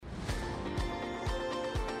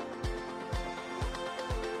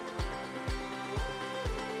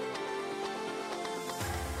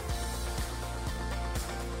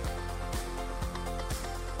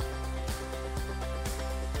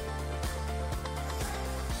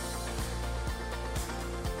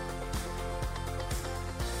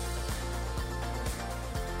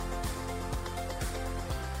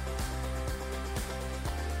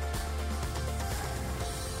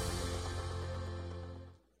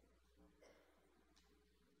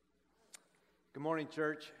Good morning,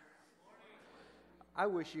 church. I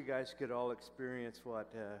wish you guys could all experience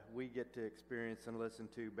what we get to experience and listen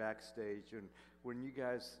to backstage. And when you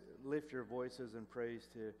guys lift your voices in praise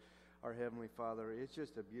to our Heavenly Father, it's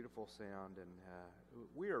just a beautiful sound. And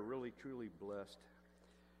we are really, truly blessed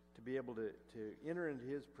to be able to enter into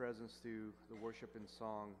His presence through the worship and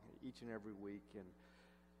song each and every week. And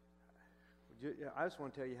I just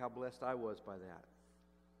want to tell you how blessed I was by that.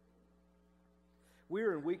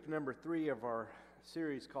 We're in week number 3 of our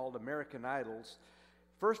series called American Idols.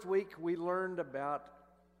 First week, we learned about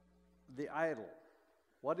the idol.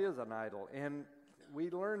 What is an idol? And we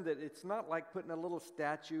learned that it's not like putting a little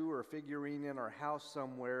statue or figurine in our house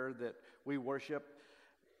somewhere that we worship,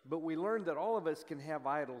 but we learned that all of us can have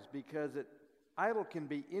idols because idol can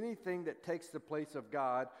be anything that takes the place of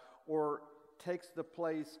God or takes the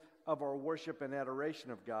place of our worship and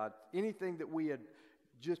adoration of God. Anything that we had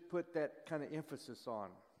just put that kind of emphasis on.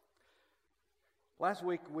 Last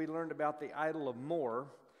week we learned about the idol of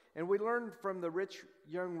more, and we learned from the rich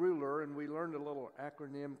young ruler, and we learned a little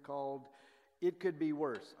acronym called It Could Be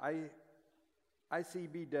Worse.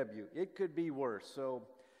 ICBW. It could be worse. So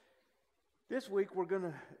this week we're going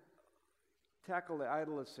to tackle the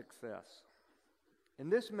idol of success.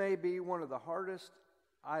 And this may be one of the hardest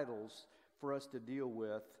idols for us to deal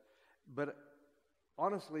with, but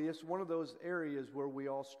honestly, it's one of those areas where we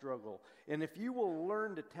all struggle. And if you will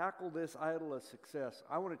learn to tackle this idol of success,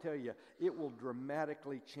 I want to tell you, it will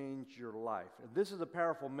dramatically change your life. And this is a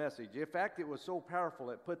powerful message. In fact, it was so powerful,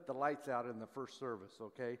 it put the lights out in the first service,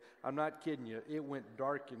 okay? I'm not kidding you. It went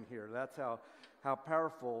dark in here. That's how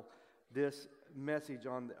powerful this message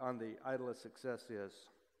on the idol of success is.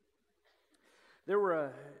 There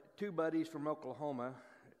were 2 buddies from Oklahoma.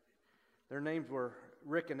 Their names were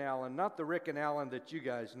Rick and Alan, not the Rick and Alan that you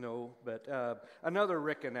guys know, but another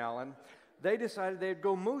Rick and Alan. They decided they'd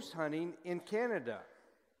go moose hunting in Canada.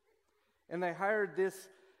 And they hired this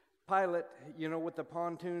pilot, with the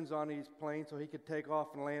pontoons on his plane so he could take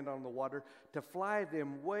off and land on the water, to fly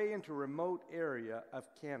them way into a remote area of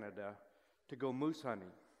Canada to go moose hunting.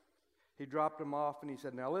 He dropped them off and he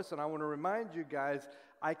said, "Now listen, I want to remind you guys,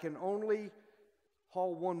 I can only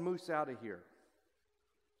haul 1 moose out of here.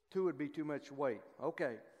 2 would be too much weight.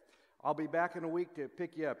 Okay, I'll be back in a week to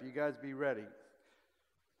pick you up. You guys be ready."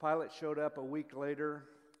 Pilot showed up a week later.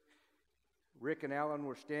 Rick and Alan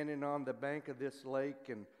were standing on the bank of this lake,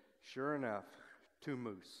 and sure enough, 2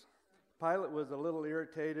 moose. Pilot was a little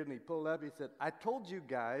irritated, and he pulled up. He said, "I told you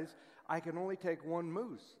guys I can only take 1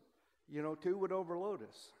 moose. 2 would overload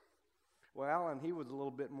us." Well, Alan, he was a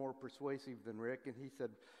little bit more persuasive than Rick, and he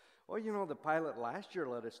said, "Well, the pilot last year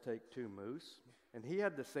let us take 2 moose. And he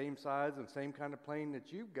had the same size and same kind of plane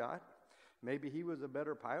that you've got. Maybe he was a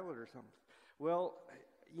better pilot or something." Well,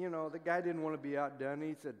 the guy didn't want to be outdone.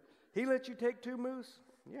 He said, "He let you take 2 moose?"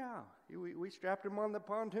 "Yeah, we strapped him on the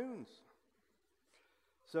pontoons."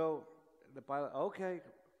 So the pilot, okay.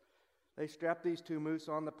 They strapped these 2 moose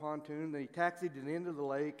on the pontoon. They taxied it into the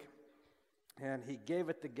lake, and he gave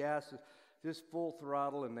it the gas, just full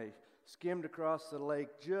throttle, and they skimmed across the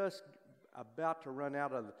lake, just about to run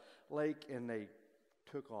out of the lake, and they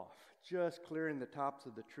took off, just clearing the tops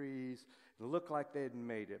of the trees. It looked like they had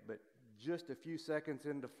made it, but just a few seconds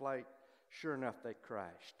into flight, sure enough, they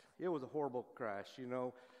crashed. It was a horrible crash,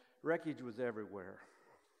 Wreckage was everywhere.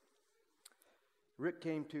 Rick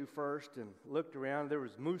came to first and looked around. There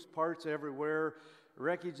was moose parts everywhere.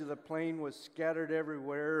 Wreckage of the plane was scattered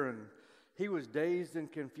everywhere, and he was dazed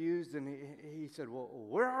and confused, and he said, "Well,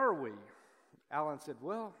 where are we?" Alan said,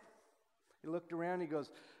 "Well," he looked around, he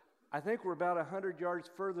goes, "I think we're about 100 yards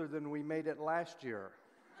further than we made it last year."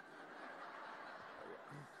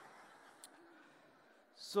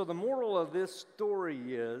 So the moral of this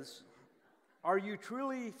story is, are you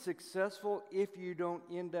truly successful if you don't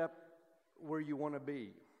end up where you want to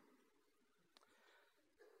be?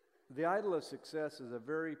 The idol of success is a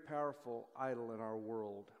very powerful idol in our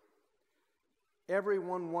world.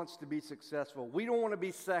 Everyone wants to be successful. We don't want to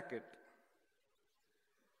be second.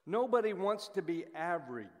 Nobody wants to be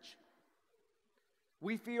average.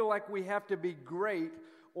 We feel like we have to be great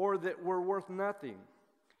or that we're worth nothing.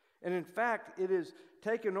 And in fact, it has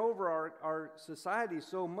taken over our society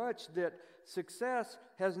so much that success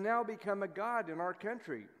has now become a god in our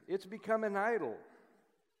country. It's become an idol.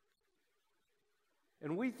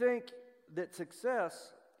 And we think that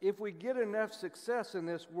success, if we get enough success in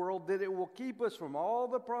this world, that it will keep us from all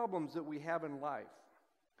the problems that we have in life.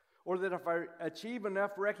 Or that if I achieve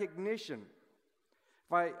enough recognition,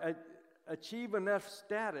 if I achieve enough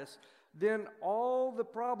status, then all the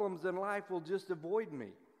problems in life will just avoid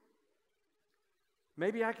me.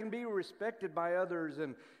 Maybe I can be respected by others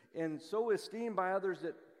and so esteemed by others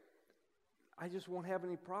that I just won't have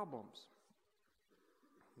any problems.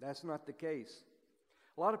 That's not the case.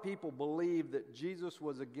 A lot of people believe that Jesus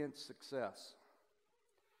was against success.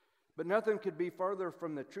 But nothing could be further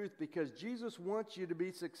from the truth, because Jesus wants you to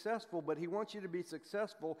be successful, but He wants you to be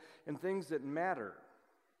successful in things that matter.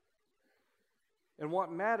 And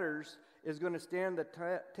what matters is going to stand the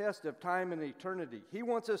test of time and eternity. He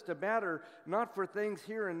wants us to matter not for things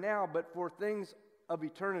here and now, but for things of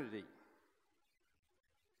eternity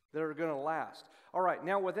that are going to last. All right,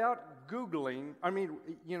 now without Googling, I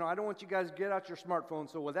don't want you guys to get out your smartphone,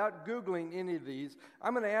 so without Googling any of these,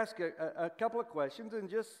 I'm going to ask a couple of questions and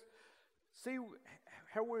just see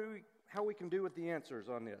how we can do with the answers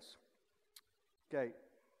on this. Okay,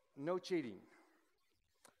 no cheating.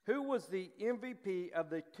 Who was the MVP of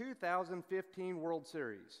the 2015 World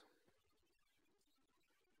Series?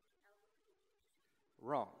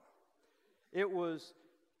 Wrong. It was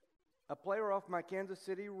a player off my Kansas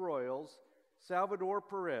City Royals, Salvador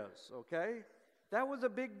Perez, okay? That was a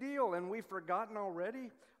big deal, and we've forgotten already?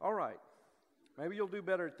 All right. Maybe you'll do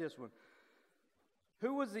better at this one.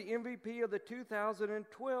 Who was the MVP of the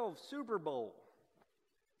 2012 Super Bowl?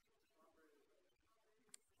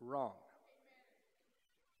 Wrong.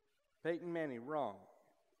 Peyton Manning, wrong.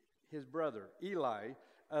 His brother, Eli,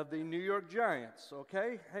 of the New York Giants,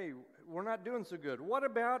 okay? Hey, we're not doing so good. What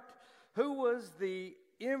about who was the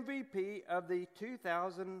MVP of the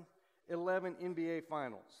 2011 NBA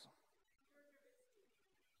Finals?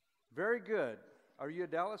 Very good. Are you a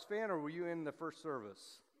Dallas fan, or were you in the first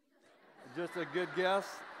service? Just a good guess?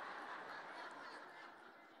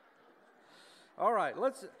 All right,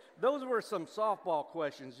 those were some softball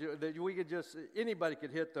questions that we could anybody could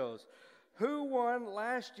hit those. Who won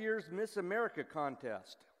last year's Miss America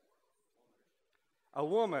contest? A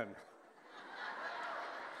woman.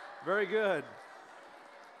 Very good.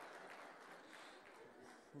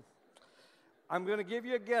 I'm going to give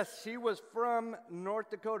you a guess. She was from North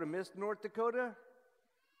Dakota. Miss North Dakota?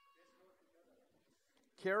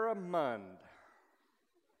 Kara Mund.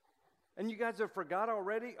 And you guys have forgot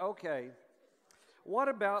already? Okay. What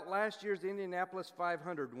about last year's Indianapolis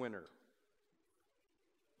 500 winner?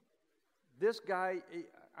 This guy,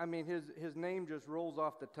 his name just rolls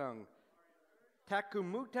off the tongue.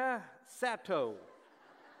 Takumuta Sato.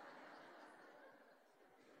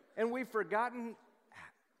 And we've forgotten,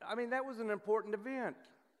 that was an important event.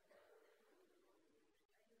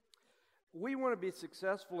 We want to be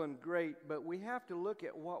successful and great, but we have to look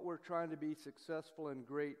at what we're trying to be successful and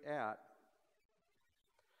great at.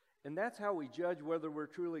 And that's how we judge whether we're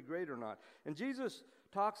truly great or not. And Jesus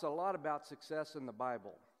talks a lot about success in the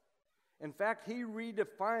Bible. In fact, He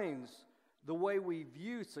redefines the way we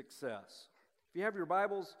view success. If you have your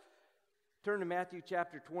Bibles, turn to Matthew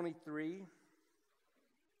chapter 23.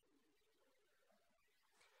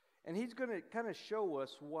 And He's going to kind of show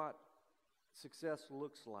us what success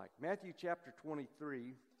looks like. Matthew chapter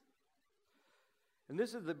 23. And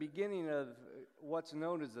this is the beginning of what's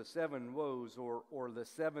known as the 7 woes, or the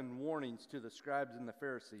 7 warnings to the scribes and the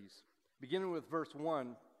Pharisees. Beginning with verse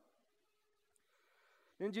 1.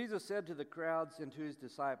 Then Jesus said to the crowds and to His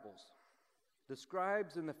disciples, "The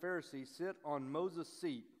scribes and the Pharisees sit on Moses'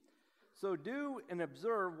 seat. So do and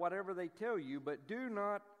observe whatever they tell you, but do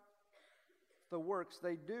not the works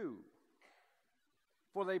they do.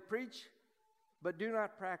 For they preach, but do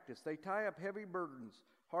not practice. They tie up heavy burdens,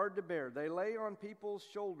 hard to bear. They lay on people's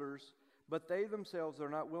shoulders, but they themselves are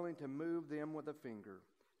not willing to move them with a finger.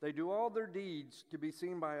 They do all their deeds to be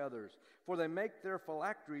seen by others, for they make their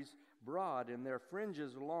phylacteries broad and their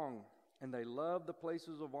fringes long, and they love the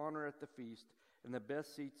places of honor at the feast and the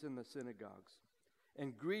best seats in the synagogues,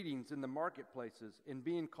 and greetings in the marketplaces, and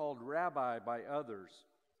being called rabbi by others.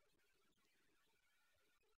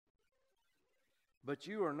 But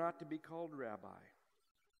you are not to be called rabbi,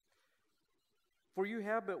 for you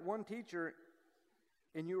have but one teacher,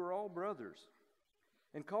 and you are all brothers.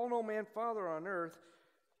 And call no man father on earth,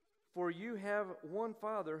 for you have one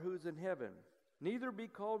Father who is in heaven. Neither be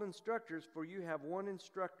called instructors, for you have one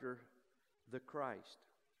instructor, the Christ."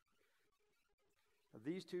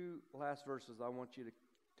 These two last verses I want you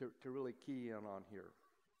to really key in on here.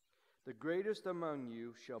 "The greatest among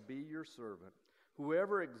you shall be your servant.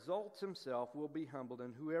 Whoever exalts himself will be humbled,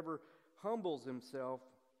 and whoever humbles himself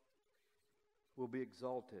will be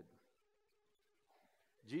exalted."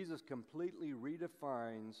 Jesus completely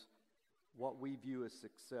redefines what we view as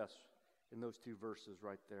success in those two verses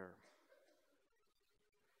right there.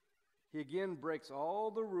 He again breaks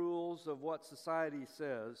all the rules of what society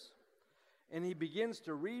says, and he begins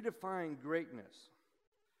to redefine greatness.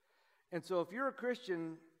 And so if you're a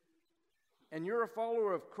Christian and you're a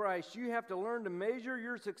follower of Christ, you have to learn to measure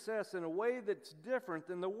your success in a way that's different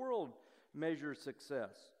than the world measures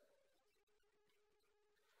success.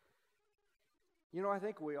 You know, I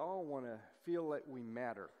think we all want to feel that we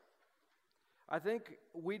matter. I think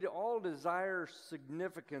we all desire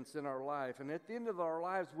significance in our life. And at the end of our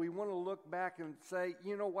lives, we want to look back and say,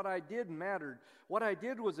 you know, what I did mattered. What I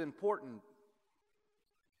did was important.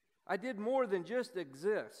 I did more than just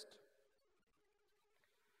exist.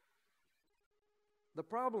 The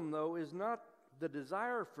problem, though, is not the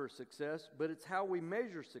desire for success, but it's how we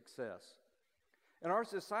measure success. And our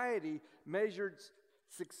society measures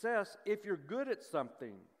success if you're good at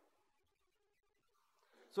something.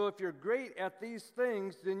 So if you're great at these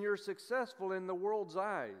things, then you're successful in the world's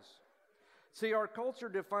eyes. See, our culture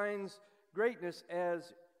defines greatness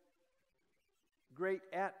as great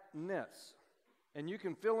atness. And you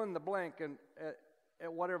can fill in the blank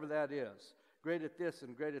at whatever that is. Great at this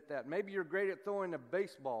and great at that. Maybe you're great at throwing a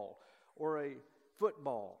baseball or a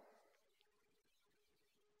football.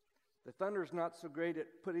 The Thunder's not so great at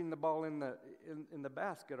putting the ball in the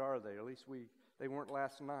basket, are they? At least they weren't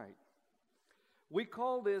last night. We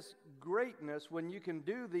call this greatness when you can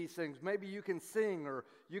do these things. Maybe you can sing, or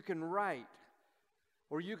you can write,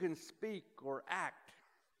 or you can speak or act.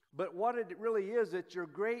 But what it really is, that you're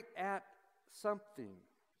great at something.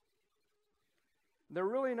 They're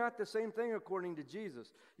really not the same thing according to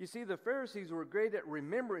Jesus. You see, the Pharisees were great at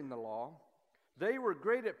remembering the law. They were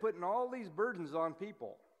great at putting all these burdens on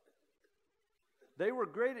people. They were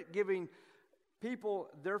great at giving people,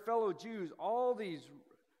 their fellow Jews, all these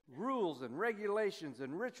rules and regulations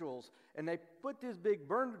and rituals, and they put this big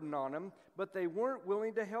burden on them, but they weren't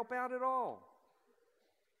willing to help out at all.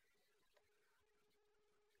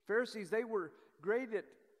 Pharisees, they were great at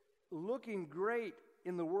looking great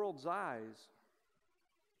in the world's eyes,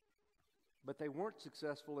 but they weren't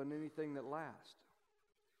successful in anything that lasts.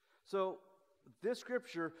 So this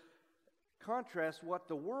scripture contrasts what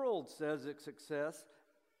the world says is success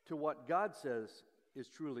to what God says is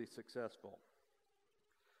truly successful.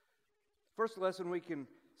 First lesson we can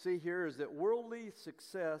see here is that worldly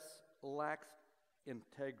success lacks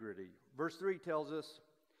integrity. Verse 3 tells us,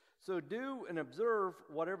 "So do and observe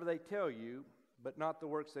whatever they tell you, but not the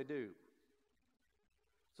works they do."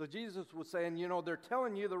 So Jesus was saying, you know, they're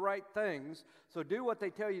telling you the right things, so do what they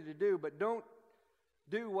tell you to do, but don't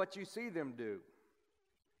do what you see them do.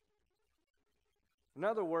 In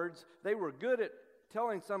other words, they were good at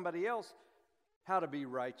telling somebody else how to be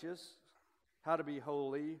righteous, how to be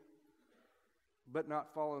holy, but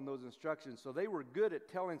not following those instructions. So they were good at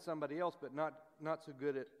telling somebody else, but not so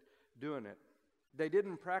good at doing it. They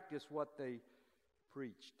didn't practice what they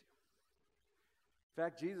preached. In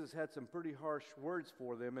fact, Jesus had some pretty harsh words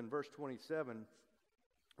for them in verse 27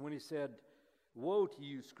 when he said, "Woe to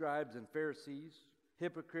you, scribes and Pharisees,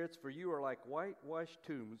 hypocrites, for you are like whitewashed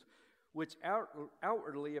tombs, which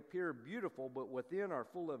outwardly appear beautiful, but within are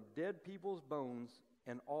full of dead people's bones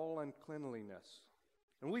and all uncleanliness."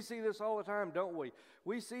 And we see this all the time, don't we?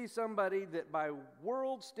 We see somebody that by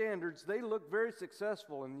world standards, they look very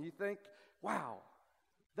successful, and you think, wow,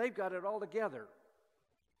 they've got it all together.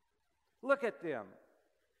 Look at them.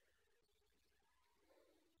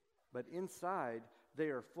 But inside,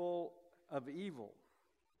 they are full of evil.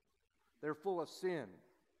 They're full of sin,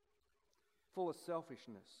 full of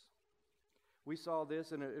selfishness. We saw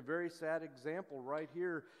this in a very sad example right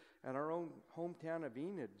here in our own hometown of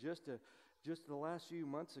Enid just the last few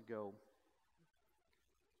months ago.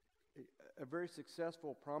 A very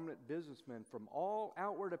successful, prominent businessman, from all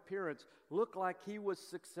outward appearance, looked like he was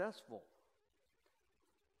successful.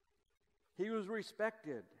 He was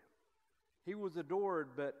respected. He was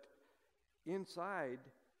adored, but inside,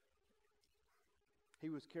 he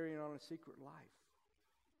was carrying on a secret life.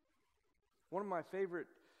 One of my favorite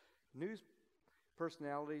news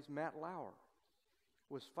personalities, Matt Lauer,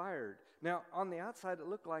 was fired. Now, on the outside, it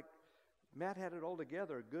looked like Matt had it all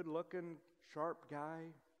together. A good-looking, sharp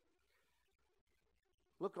guy.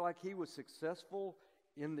 Looked like he was successful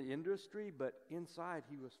in the industry, but inside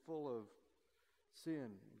he was full of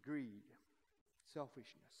sin, greed,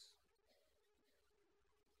 selfishness.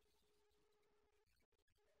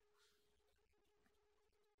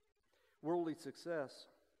 Worldly success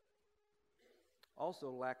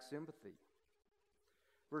also lacks sympathy.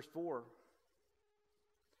 Verse 4,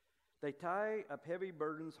 "They tie up heavy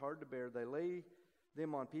burdens hard to bear. They lay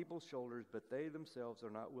them on people's shoulders, but they themselves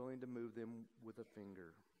are not willing to move them with a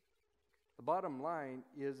finger." The bottom line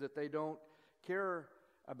is that they don't care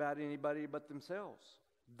about anybody but themselves.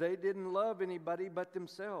 They didn't love anybody but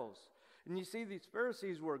themselves. And you see, these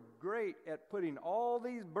Pharisees were great at putting all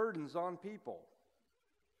these burdens on people.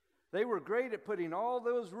 They were great at putting all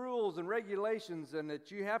those rules and regulations and that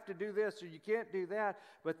you have to do this or you can't do that,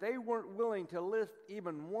 but they weren't willing to lift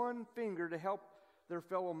even one finger to help their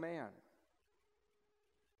fellow man.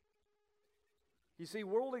 You see,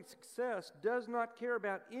 worldly success does not care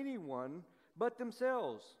about anyone but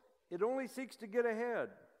themselves. It only seeks to get ahead.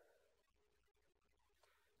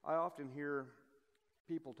 I often hear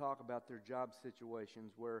people talk about their job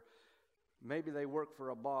situations where maybe they work for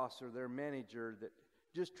a boss or their manager that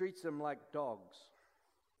just treats them like dogs.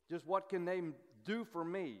 Just what can they do for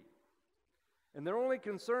me? And they're only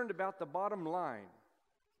concerned about the bottom line.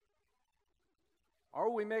 Are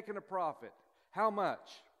we making a profit? How much?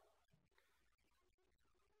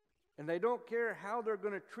 And they don't care how they're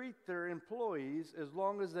going to treat their employees as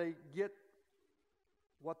long as they get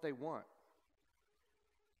what they want.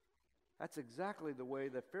 That's exactly the way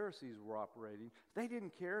the Pharisees were operating. They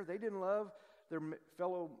didn't care. They didn't love their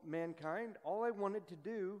fellow mankind. All they wanted to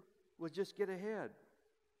do was just get ahead.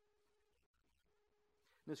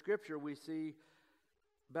 In the scripture, we see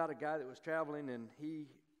about a guy that was traveling and he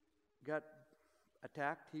got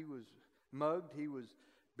attacked. He was mugged. He was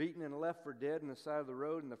beaten and left for dead on the side of the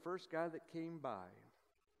road. And the first guy that came by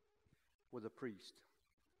was a priest,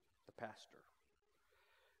 the pastor.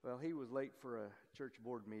 Well, he was late for a church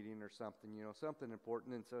board meeting or something, something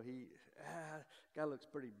important. And so guy looks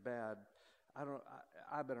pretty bad.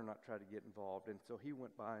 I better not try to get involved. And so he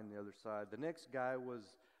went by on the other side. The next guy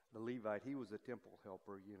was the Levite. He was a temple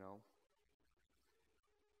helper,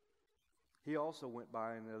 He also went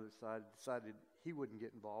by on the other side, decided he wouldn't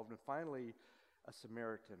get involved. And finally, a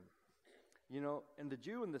Samaritan. And the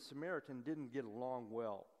Jew and the Samaritan didn't get along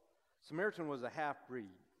well. Samaritan was a half-breed.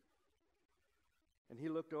 And he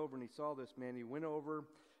looked over and he saw this man. He went over,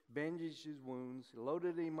 bandaged his wounds,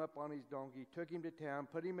 loaded him up on his donkey, took him to town,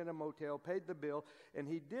 put him in a motel, paid the bill. And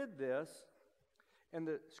he did this. And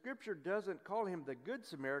the scripture doesn't call him the Good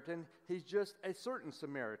Samaritan. He's just a certain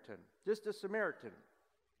Samaritan. Just a Samaritan.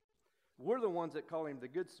 We're the ones that call him the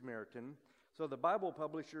Good Samaritan. So the Bible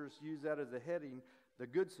publishers use that as a heading, the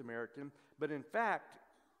Good Samaritan. But in fact,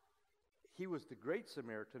 he was the Great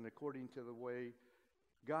Samaritan according to the way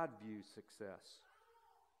God views success.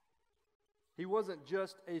 He wasn't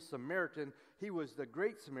just a Samaritan, he was the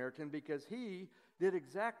Great Samaritan because he did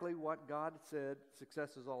exactly what God said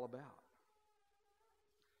success is all about.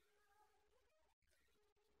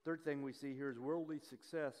 Third thing we see here is worldly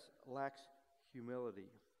success lacks humility.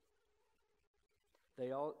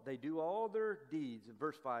 They do all their deeds, in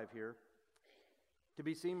verse 5 here, to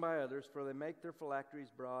be seen by others, for they make their phylacteries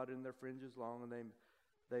broad and their fringes long, and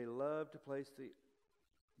they love the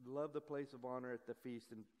place of honor at the feast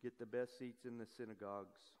and get the best seats in the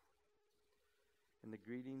synagogues and the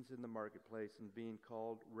greetings in the marketplace and being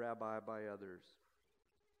called rabbi by others.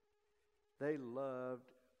 They loved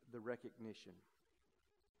the recognition.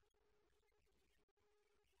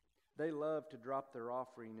 They loved to drop their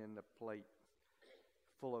offering in the plate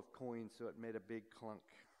full of coins so it made a big clunk.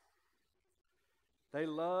 They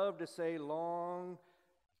loved to say long,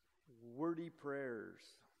 wordy prayers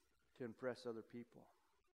to impress other people.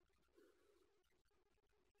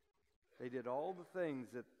 They did all the things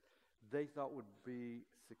that they thought would be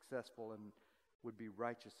successful and would be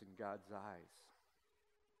righteous in God's eyes.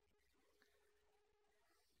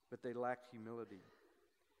 But they lacked humility.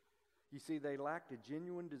 You see, they lacked a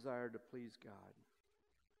genuine desire to please God.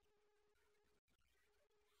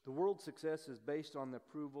 The world's success is based on the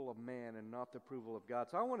approval of man and not the approval of God.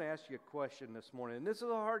 So I want to ask you a question this morning, and this is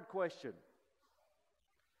a hard question.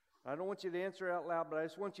 I don't want you to answer it out loud, but I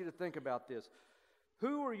just want you to think about this.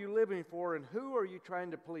 Who are you living for and who are you trying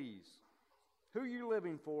to please? Who are you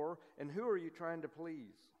living for and who are you trying to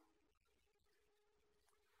please?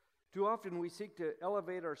 Too often we seek to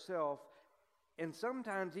elevate ourselves and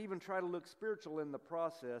sometimes even try to look spiritual in the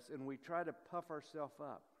process, and we try to puff ourselves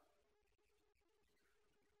up.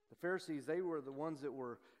 The Pharisees, they were the ones that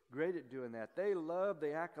were great at doing that. They loved the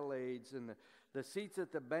accolades and the seats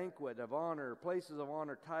at the banquet of honor, places of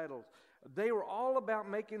honor, titles. They were all about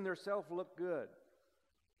making themselves look good.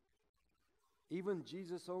 Even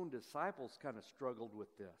Jesus' own disciples kind of struggled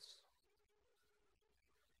with this.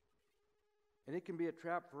 And it can be a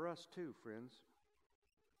trap for us too, friends.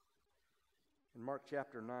 In Mark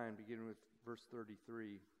chapter 9, beginning with verse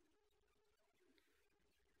 33.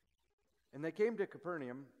 And they came to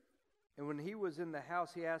Capernaum, and when he was in the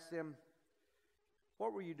house, he asked them,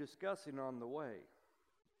 "What were you discussing on the way?"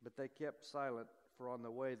 But they kept silent, for on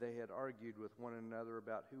the way they had argued with one another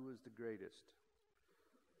about who was the greatest.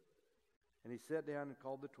 And he sat down and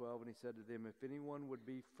called the 12, and he said to them, if anyone would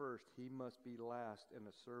be first, he must be last and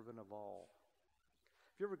a servant of all.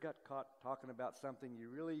 Have you ever got caught talking about something you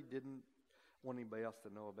really didn't want anybody else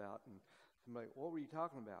to know about? And somebody, what were you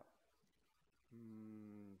talking about?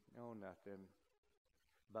 Oh, nothing.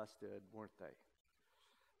 Busted, weren't they?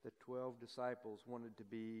 The 12 disciples wanted to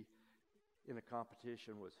be in a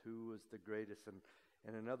competition with who was the greatest. And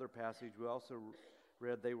in another passage, we also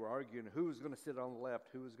read they were arguing who was going to sit on the left,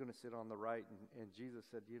 who was going to sit on the right. And Jesus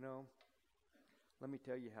said, let me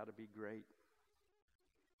tell you how to be great.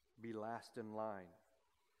 Be last in line.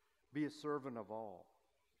 Be a servant of all.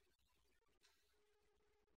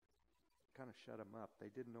 Kind of shut them up. They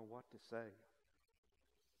didn't know what to say.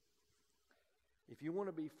 If you want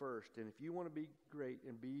to be first, and if you want to be great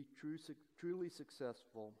and be truly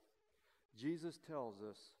successful, Jesus tells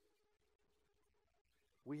us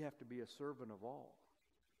we have to be a servant of all.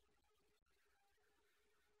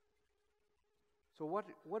 So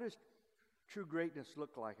what does true greatness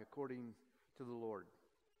look like according to the Lord?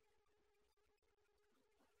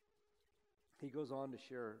 He goes on to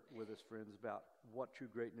share with us, friends, about what true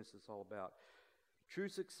greatness is all about. True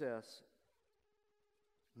success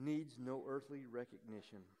needs no earthly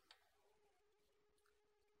recognition.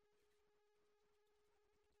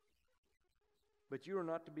 But you are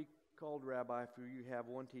not to be called rabbi, for you have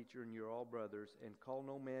one teacher, and you are all brothers. And call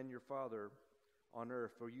no man your father on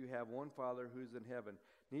earth, for you have one Father who is in heaven.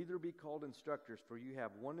 Neither be called instructors, for you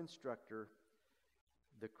have one instructor,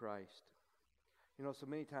 the Christ. So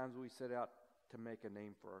many times we set out to make a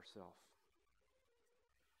name for ourselves.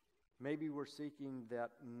 Maybe we're seeking that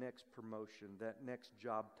next promotion, that next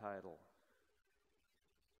job title.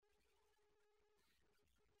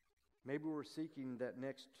 Maybe we're seeking that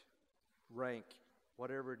next rank,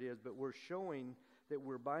 whatever it is, but we're showing that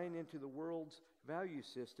we're buying into the world's value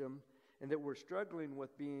system and that we're struggling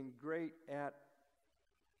with being great at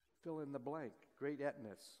fill in the blank, great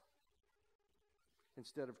atness,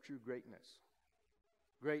 instead of true greatness.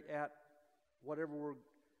 Great at whatever we're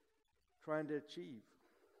trying to achieve.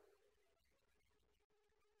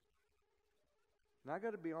 And I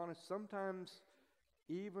got to be honest, sometimes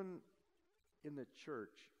even in the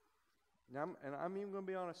church, and I'm even going to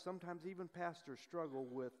be honest, sometimes even pastors struggle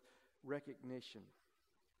with recognition.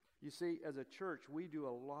 You see, as a church, we do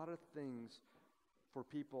a lot of things for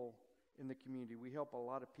people in the community. We help a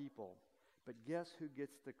lot of people. But guess who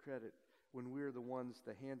gets the credit when we're the ones,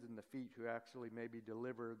 the hands and the feet, who actually maybe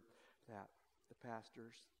deliver that? The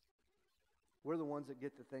pastors. We're the ones that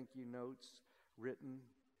get the thank you notes written,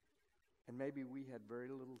 and maybe we had very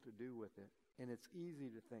little to do with it. And it's easy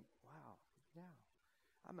to think, wow, yeah,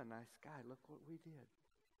 I'm a nice guy. Look what we did.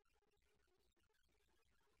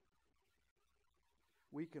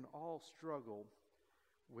 We can all struggle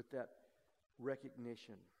with that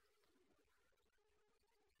recognition.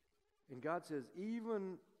 And God says,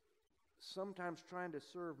 even sometimes trying to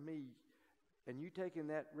serve me, and you taking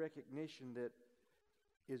that recognition that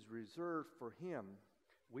is reserved for Him,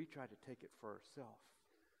 we try to take it for ourselves.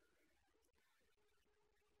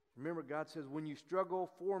 Remember, God says, when you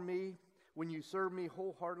struggle for me, when you serve me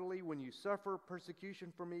wholeheartedly, when you suffer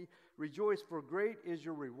persecution for me, rejoice, for great is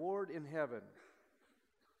your reward in heaven.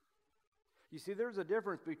 You see, there's a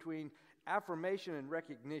difference between affirmation and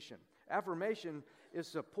recognition. Affirmation is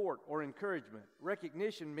support or encouragement.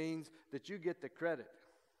 Recognition means that you get the credit.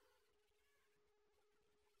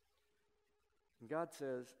 And God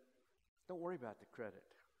says, don't worry about the credit.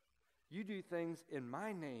 You do things in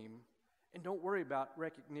my name, and don't worry about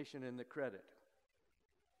recognition and the credit.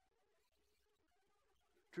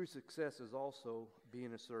 True success is also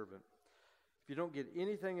being a servant. If you don't get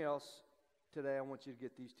anything else today, I want you to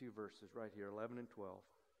get these two verses right here, 11 and 12.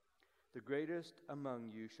 The greatest among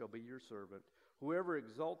you shall be your servant. Whoever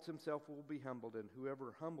exalts himself will be humbled, and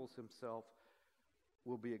whoever humbles himself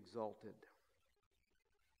will be exalted.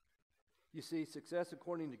 You see, success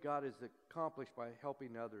according to God is accomplished by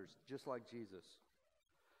helping others, just like Jesus.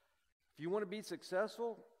 If you want to be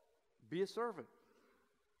successful, be a servant.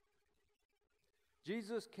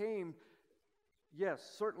 Jesus came, yes,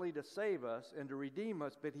 certainly to save us and to redeem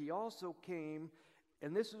us, but He also came,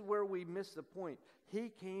 and this is where we miss the point,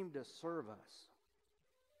 He came to serve us.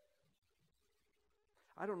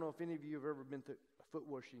 I don't know if any of you have ever been to a foot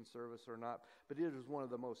washing service or not, but it is one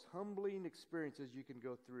of the most humbling experiences you can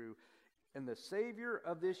go through. And the Savior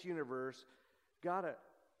of this universe got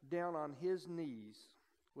down on His knees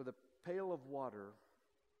with a pail of water,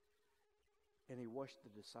 and He washed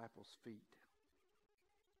the disciples' feet.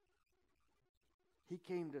 He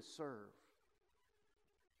came to serve.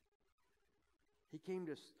 He came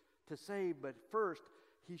to save, but first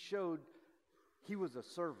He showed He was a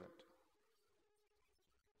servant.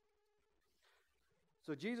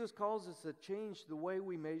 So Jesus calls us to change the way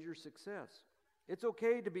we measure success. It's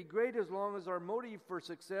okay to be great as long as our motive for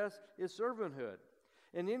success is servanthood.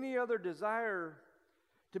 And any other desire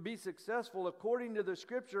to be successful according to the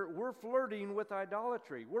Scripture, we're flirting with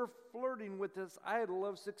idolatry. We're flirting with this idol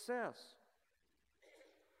of success.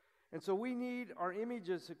 And so we need our image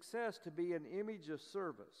of success to be an image of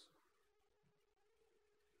service.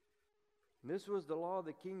 And this was the law of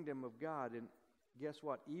the kingdom of God. And guess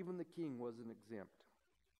what? Even the king wasn't exempt.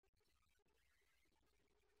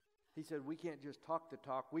 He said, we can't just talk the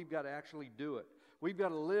talk. We've got to actually do it. We've got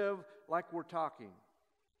to live like we're talking.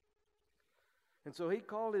 And so he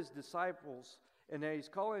called his disciples, and he's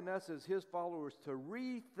calling us as his followers to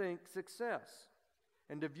rethink success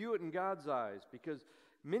and to view it in God's eyes, because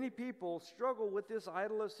many people struggle with this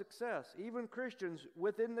idol of success, even Christians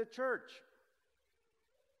within the church.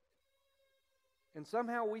 And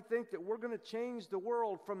somehow we think that we're going to change the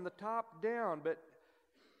world from the top down, but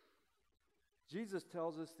Jesus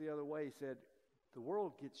tells us the other way. He said, the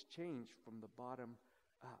world gets changed from the bottom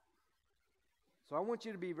up. So I want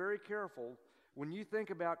you to be very careful when you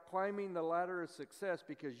think about climbing the ladder of success,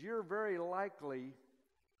 because you're very likely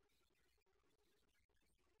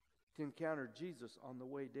to encounter Jesus on the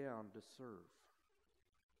way down to serve.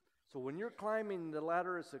 So when you're climbing the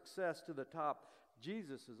ladder of success to the top,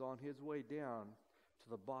 Jesus is on his way down to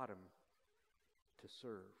the bottom to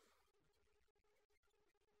serve.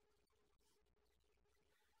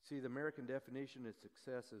 See, the American definition of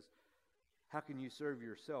success is, how can you serve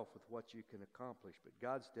yourself with what you can accomplish? But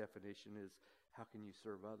God's definition is, how can you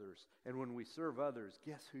serve others? And when we serve others,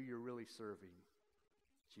 guess who you're really serving?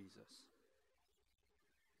 Jesus.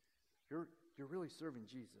 You're really serving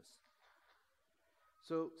Jesus.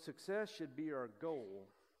 So success should be our goal,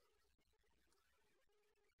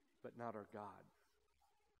 but not our God.